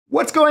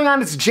What's going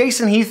on? It's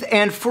Jason Heath,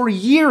 and for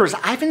years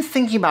I've been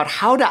thinking about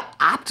how to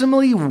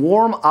optimally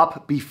warm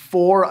up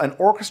before an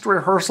orchestra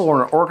rehearsal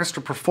or an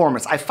orchestra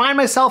performance. I find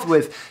myself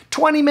with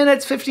 20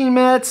 minutes, 15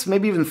 minutes,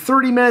 maybe even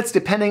 30 minutes,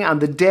 depending on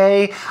the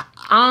day,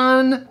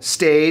 on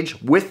stage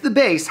with the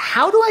bass.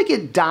 How do I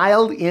get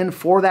dialed in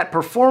for that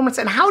performance,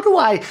 and how do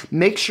I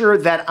make sure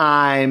that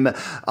I'm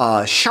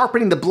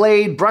sharpening the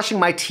blade,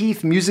 brushing my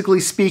teeth, musically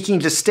speaking,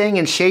 just staying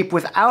in shape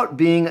without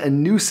being a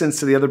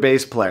nuisance to the other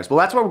bass players? Well,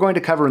 that's what we're going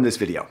to cover in this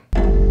video.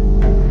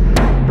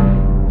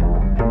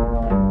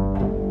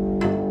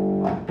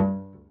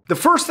 The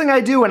first thing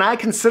I do, and I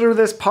consider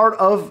this part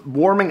of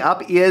warming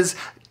up, is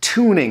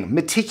tuning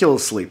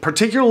meticulously,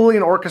 particularly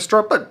in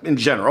orchestra, but in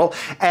general.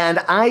 And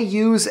I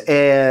use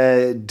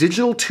a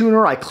digital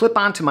tuner I clip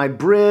onto my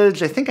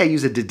bridge. I think I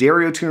use a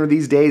D'Addario tuner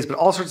these days, but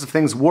all sorts of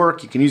things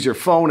work. You can use your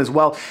phone as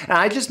well. And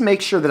I just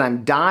make sure that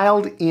I'm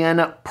dialed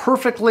in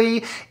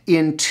perfectly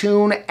in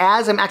tune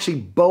as I'm actually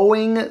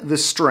bowing the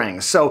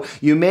string. So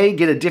you may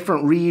get a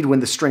different read when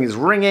the string is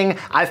ringing.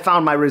 I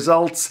found my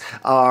results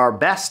are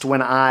best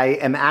when I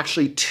am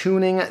actually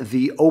tuning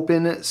the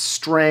open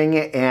string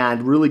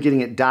and really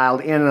getting it dialed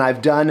in. And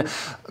I've done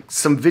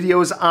some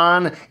videos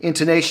on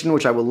intonation,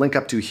 which I will link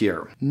up to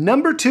here.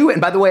 Number two, and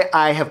by the way,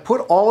 I have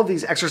put all of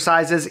these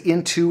exercises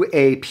into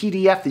a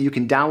PDF that you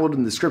can download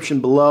in the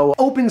description below.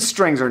 Open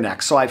strings are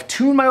next. So I've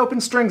tuned my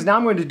open strings. Now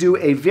I'm going to do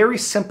a very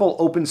simple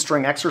open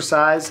string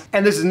exercise.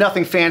 And this is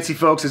nothing fancy,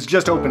 folks. It's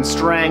just open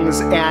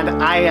strings. And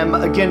I am,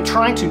 again,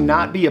 trying to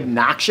not be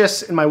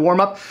obnoxious in my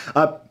warm-up.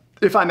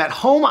 If I'm at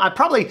home, I'd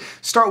probably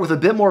start with a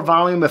bit more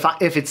volume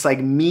if it's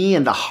like me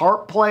and the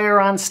harp player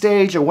on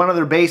stage or one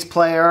other bass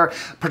player,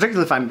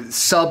 particularly if I'm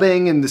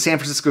subbing in the San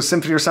Francisco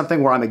Symphony or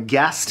something where I'm a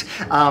guest.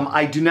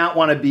 I do not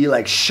want to be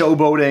like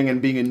showboating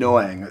and being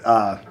annoying.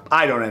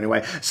 I don't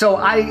anyway. So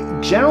I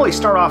generally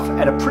start off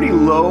at a pretty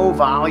low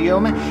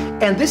volume,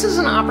 and this is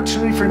an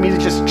opportunity for me to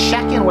just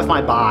check in with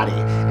my body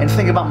and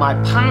think about my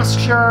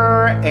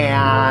posture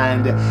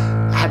and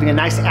having a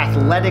nice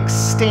athletic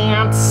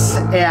stance.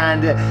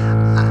 And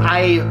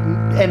I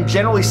am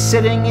generally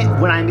sitting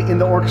when I'm in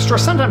the orchestra,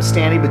 sometimes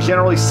standing, but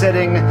generally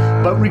sitting.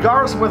 But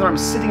regardless of whether I'm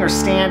sitting or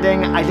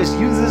standing, I just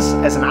use this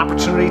as an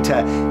opportunity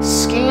to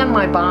scan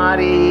my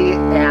body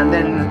and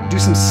then do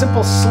some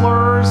simple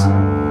slurs.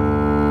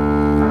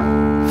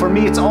 For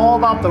me, it's all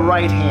about the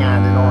right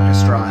hand in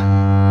orchestra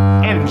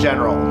and in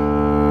general.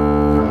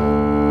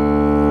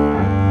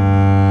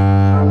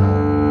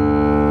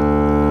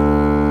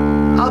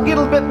 I'll get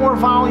a bit more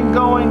volume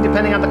going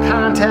depending on the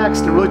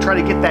context and really try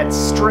to get that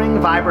string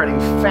vibrating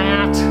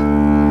fat.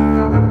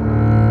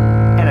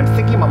 And I'm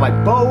thinking about my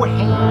bow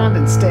hand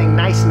and staying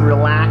nice and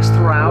relaxed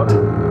throughout.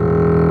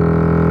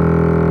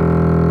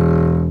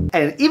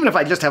 And even if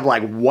I just have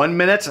like 1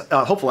 minute,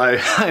 hopefully I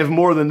have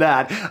more than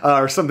that,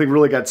 or something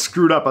really got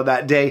screwed up on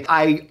that day,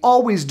 I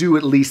always do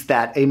at least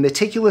that, a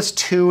meticulous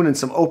tune and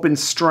some open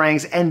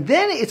strings. And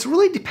then it's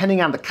really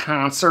depending on the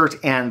concert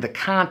and the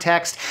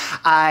context.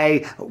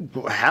 I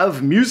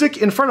have music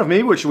in front of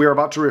me, which we are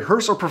about to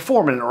rehearse or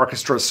perform in an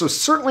orchestra, so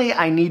certainly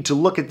I need to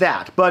look at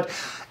that. But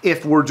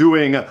if we're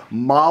doing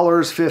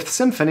Mahler's Fifth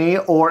Symphony,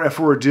 or if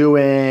we're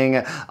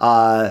doing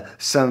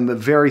some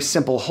very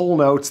simple whole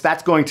notes,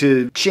 that's going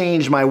to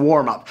change my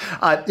warm-up.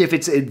 If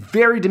it's a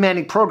very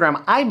demanding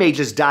program, I may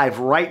just dive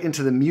right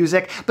into the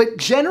music, but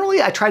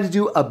generally I try to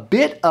do a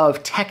bit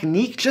of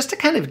technique just to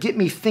kind of get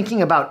me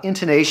thinking about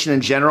intonation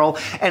in general.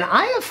 And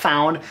I have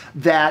found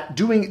that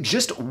doing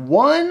just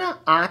one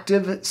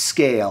octave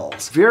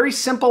scales, very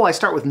simple. I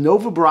start with no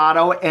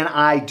vibrato and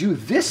I do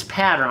this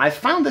pattern. I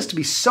found this to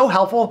be so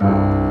helpful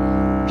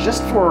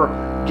just for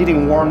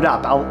getting warmed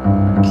up. I'll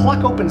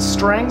pluck open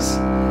strings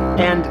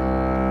and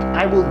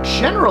I will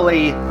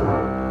generally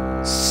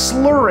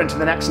slur into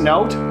the next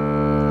note.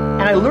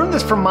 And I learned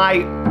this from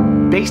my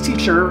bass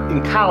teacher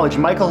in college,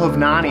 Michael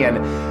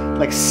Hovnanian,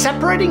 like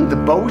separating the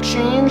bow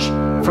change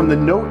from the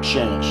note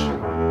change.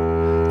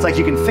 It's like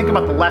you can think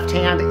about the left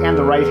hand and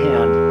the right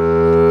hand.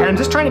 And I'm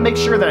just trying to make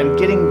sure that I'm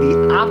getting the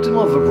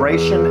optimal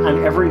vibration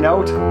on every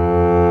note.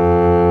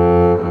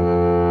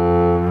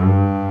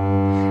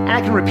 And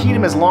I can repeat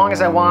them as long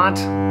as I want.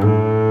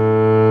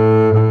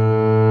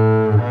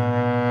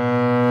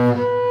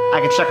 I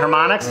can check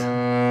harmonics.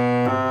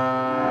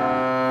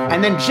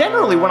 And then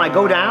generally when I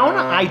go down,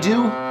 I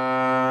do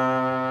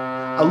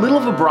a little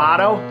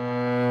vibrato,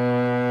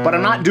 but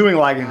I'm not doing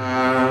like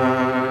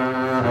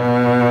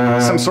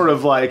some sort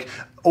of like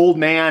old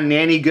man,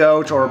 nanny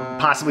goat, or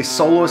possibly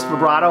soloist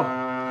vibrato.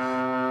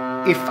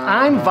 If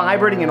I'm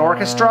vibrating in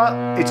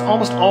orchestra, it's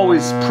almost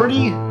always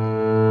pretty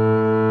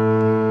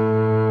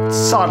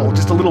subtle,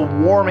 just a little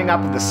warming up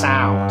of the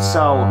sound.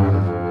 So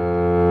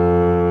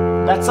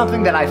That's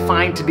something that I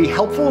find to be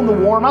helpful in the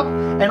warm-up,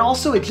 and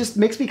also it just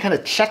makes me kind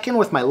of check in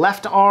with my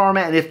left arm,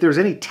 and if there's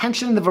any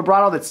tension in the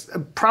vibrato, that's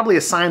probably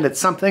a sign that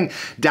something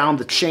down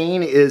the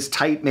chain is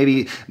tight,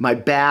 maybe my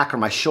back or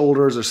my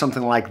shoulders or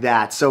something like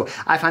that. So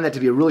I find that to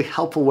be a really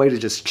helpful way to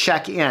just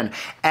check in.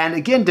 And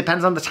again,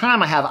 depends on the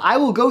time I have. I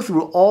will go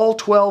through all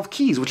 12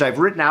 keys, which I've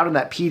written out in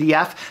that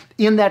PDF,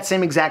 in that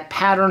same exact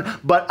pattern,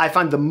 but I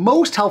find the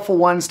most helpful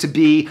ones to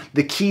be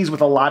the keys with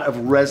a lot of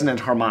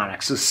resonant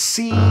harmonics. So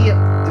C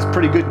is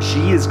pretty good,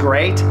 G is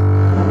great,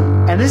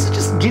 and this is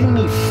just getting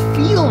me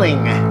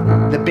feeling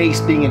the bass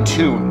being in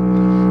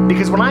tune.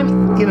 Because when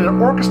I'm in an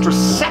orchestra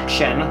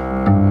section,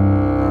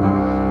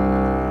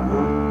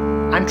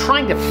 I'm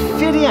trying to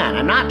fit in.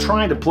 I'm not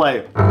trying to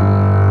play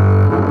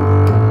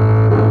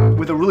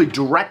with a really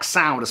direct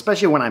sound,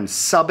 especially when I'm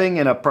subbing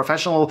in a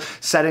professional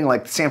setting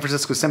like San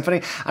Francisco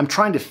Symphony. I'm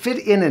trying to fit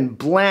in and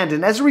blend,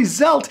 and as a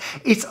result,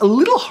 it's a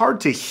little hard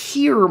to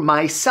hear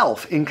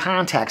myself in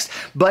context,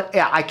 but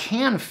I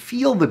can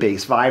feel the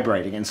bass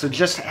vibrating, and so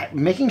just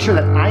making sure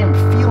that I am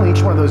feeling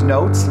each one of those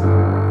notes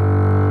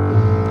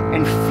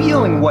and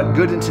feeling what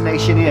good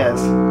intonation is,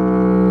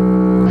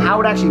 how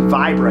it actually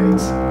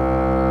vibrates,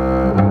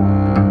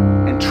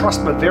 and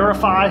trust but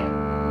verify.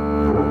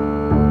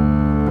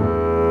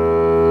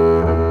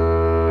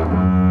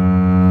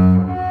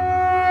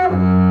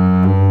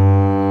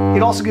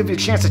 It also gives you a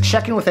chance to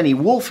check in with any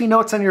wolfy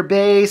notes on your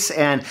bass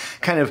and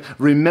kind of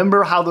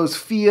remember how those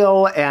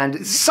feel,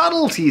 and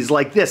subtleties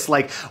like this,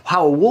 like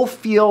how a wolf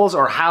feels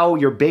or how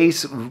your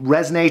bass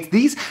resonates.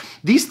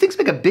 These things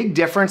make a big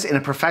difference in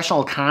a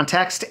professional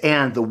context,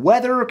 and the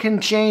weather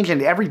can change,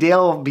 and every day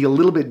will be a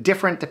little bit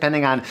different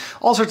depending on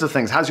all sorts of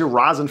things. How's your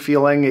rosin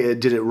feeling?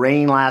 Did it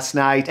rain last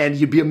night? And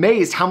you'd be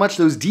amazed how much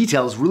those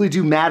details really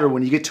do matter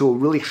when you get to a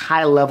really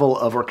high level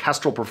of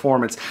orchestral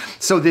performance.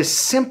 So this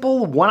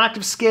simple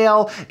 1-octave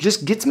scale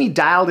just gets me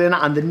dialed in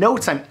on the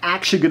notes I'm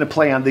actually going to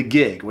play on the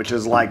gig, which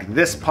is like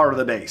this part of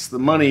the bass, the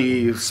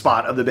money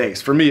spot of the bass,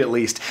 for me at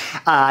least.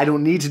 I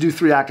don't need to do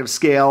 3-octave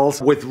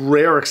scales, with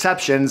rare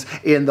exceptions,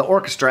 in the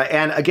orchestra.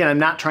 And again, I'm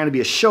not trying to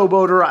be a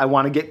showboater. I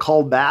want to get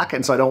called back,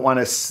 and so I don't want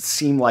to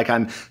seem like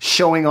I'm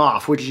showing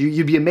off, which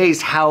you'd be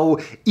amazed how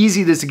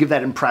easy it is to give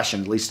that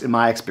impression, at least in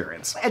my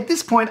experience. At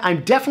this point,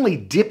 I'm definitely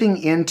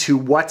dipping into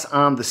what's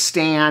on the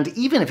stand,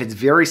 even if it's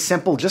very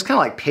simple, just kind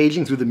of like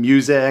paging through the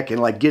music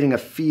and like getting a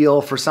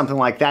feel for something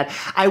like that.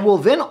 I will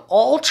then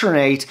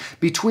alternate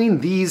between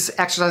these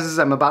exercises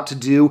I'm about to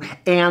do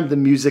and the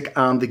music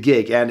on the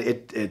gig. And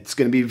it's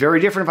going to be very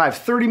different if I have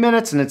 30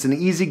 minutes and it's an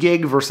easy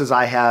gig versus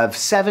I have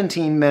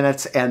 17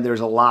 minutes and there's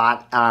a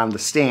lot on the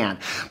stand.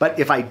 But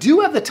if I do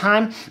have the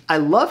time, I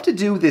love to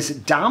do this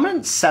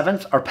dominant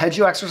 7th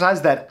arpeggio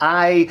exercise that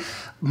I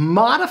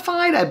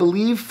modified, I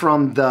believe,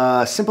 from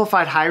the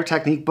Simplified Higher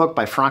Technique book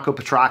by Franco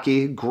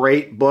Petracchi.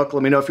 Great book.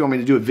 Let me know if you want me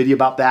to do a video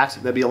about that.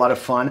 That'd be a lot of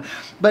fun.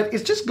 But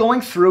it's just going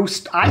through,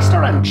 I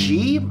start on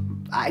G.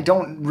 I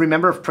don't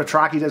remember if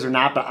Petracchi does or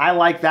not, but I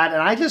like that,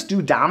 and I just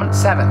do dominant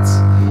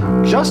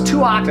 7ths. Just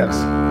 2 octaves.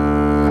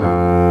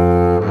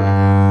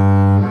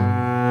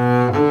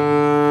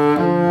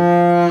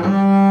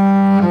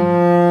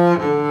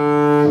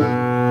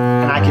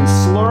 And I can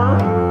slur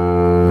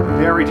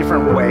very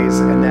different ways,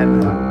 and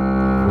then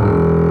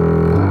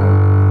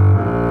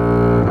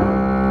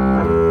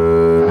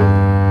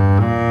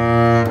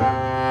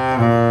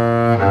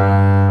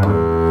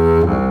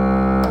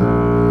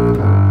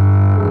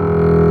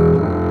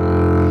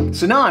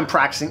so now I'm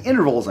practicing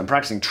intervals, I'm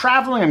practicing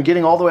traveling, I'm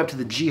getting all the way up to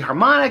the G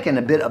harmonic and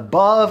a bit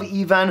above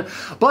even,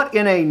 but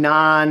in a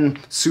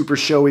non-super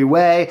showy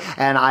way,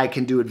 and I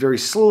can do it very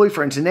slowly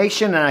for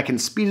intonation, and I can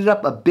speed it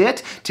up a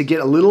bit to get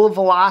a little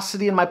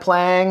velocity in my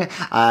playing,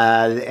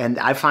 and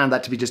I find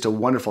that to be just a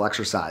wonderful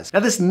exercise.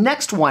 Now this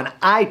next one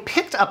I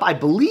picked up, I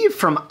believe,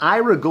 from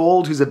Ira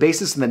Gold, who's a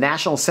bassist in the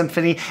National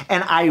Symphony,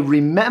 and I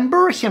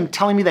remember him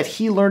telling me that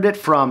he learned it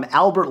from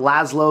Albert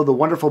Laszlo, the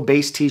wonderful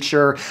bass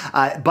teacher,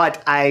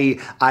 but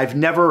I've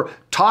never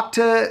talked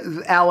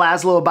to Al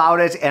Laszlo about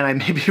it, and I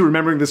may be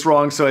remembering this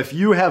wrong, so if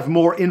you have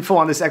more info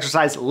on this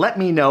exercise, let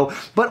me know.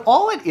 But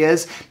all it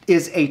is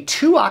a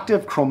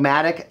 2-octave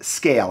chromatic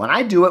scale, and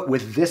I do it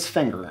with this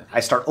finger.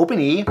 I start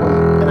open E,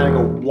 and then I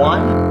go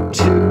 1,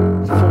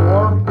 2,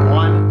 4,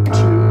 1, 2,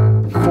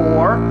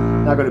 4.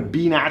 Now I go to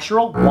B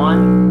natural,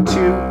 1, 2,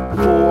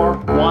 4,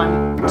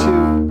 1, 2,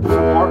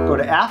 4. Go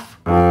to F,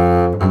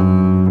 and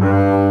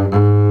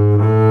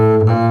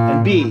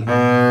B.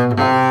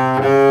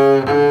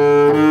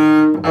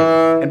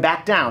 And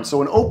back down.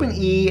 So an open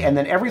E, and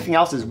then everything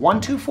else is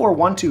 1, 2, 4,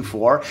 1, 2,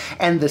 4,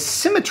 and the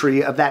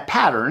symmetry of that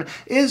pattern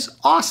is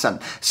awesome.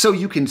 So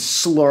you can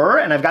slur,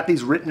 and I've got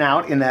these written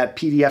out in that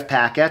PDF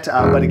packet,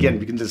 but again,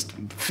 you can just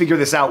figure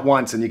this out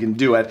once and you can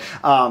do it.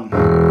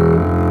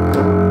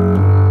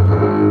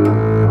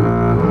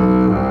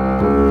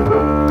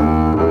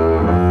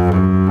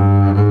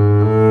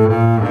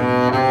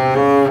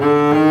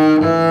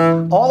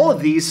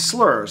 These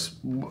slurs,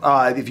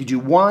 if you do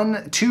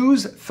 1,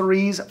 2s,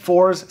 3s,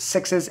 4s,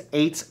 6s,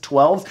 8s,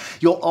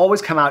 12s, you'll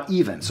always come out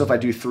even. So if I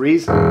do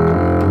 3s,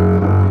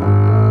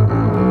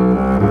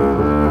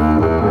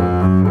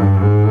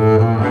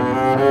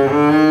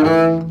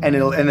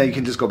 and then you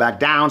can just go back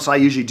down. So I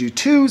usually do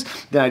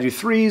 2s, then I do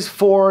 3s,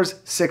 4s,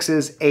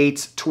 6s,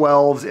 8s,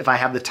 12s if I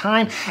have the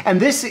time. And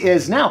this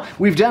is now,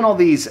 we've done all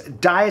these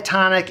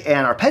diatonic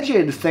and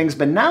arpeggiated things,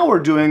 but now we're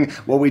doing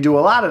what we do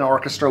a lot in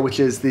orchestra, which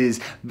is these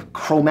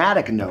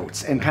chromatic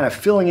notes and kind of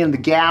filling in the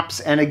gaps.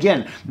 And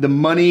again, the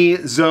money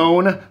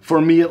zone,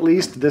 for me at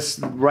least, this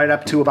right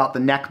up to about the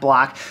neck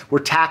block, we're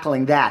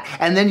tackling that.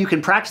 And then you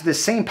can practice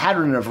this same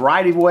pattern in a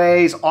variety of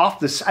ways off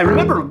this. I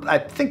remember, I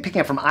think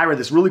picking up from Ira,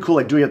 this really cool,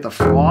 like doing it at the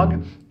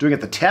frog, doing it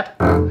at the tip.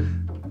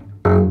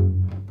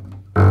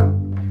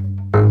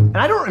 And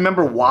I don't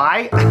remember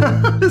why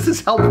this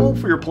is helpful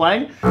for your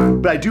playing,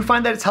 but I do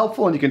find that it's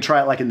helpful, and you can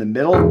try it like in the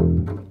middle.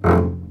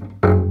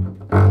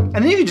 And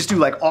then you can just do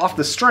like off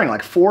the string,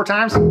 like 4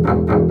 times.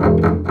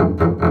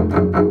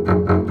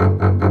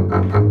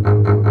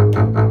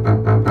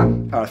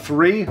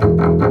 3, 2.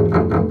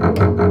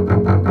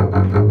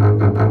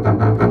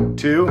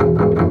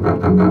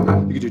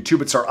 You can do 2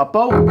 bits are up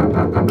bow.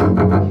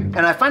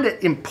 And I find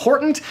it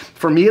important,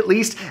 for me at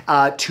least,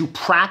 to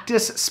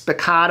practice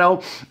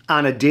spiccato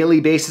on a daily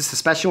basis,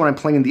 especially when I'm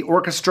playing in the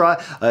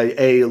orchestra.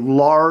 A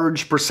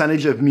large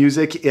percentage of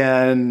music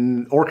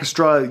in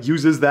orchestra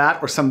uses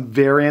that or some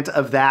variant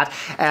of that.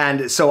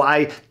 And so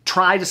I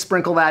try to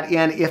sprinkle that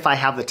in if I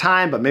have the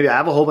time, but maybe I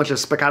have a whole bunch of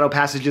spiccato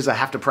passages I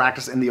have to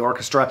practice in the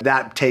orchestra.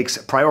 That takes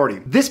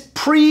priority. This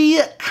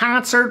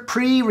pre-concert,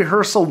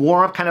 pre-rehearsal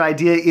warm-up kind of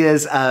idea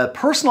is a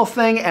personal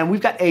thing, and we've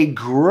got a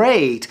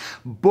great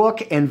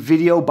book and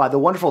video by the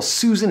wonderful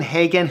Susan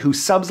Hagen, who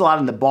subs a lot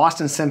in the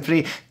Boston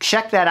Symphony.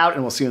 Check that out,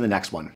 and we'll see you in the next one.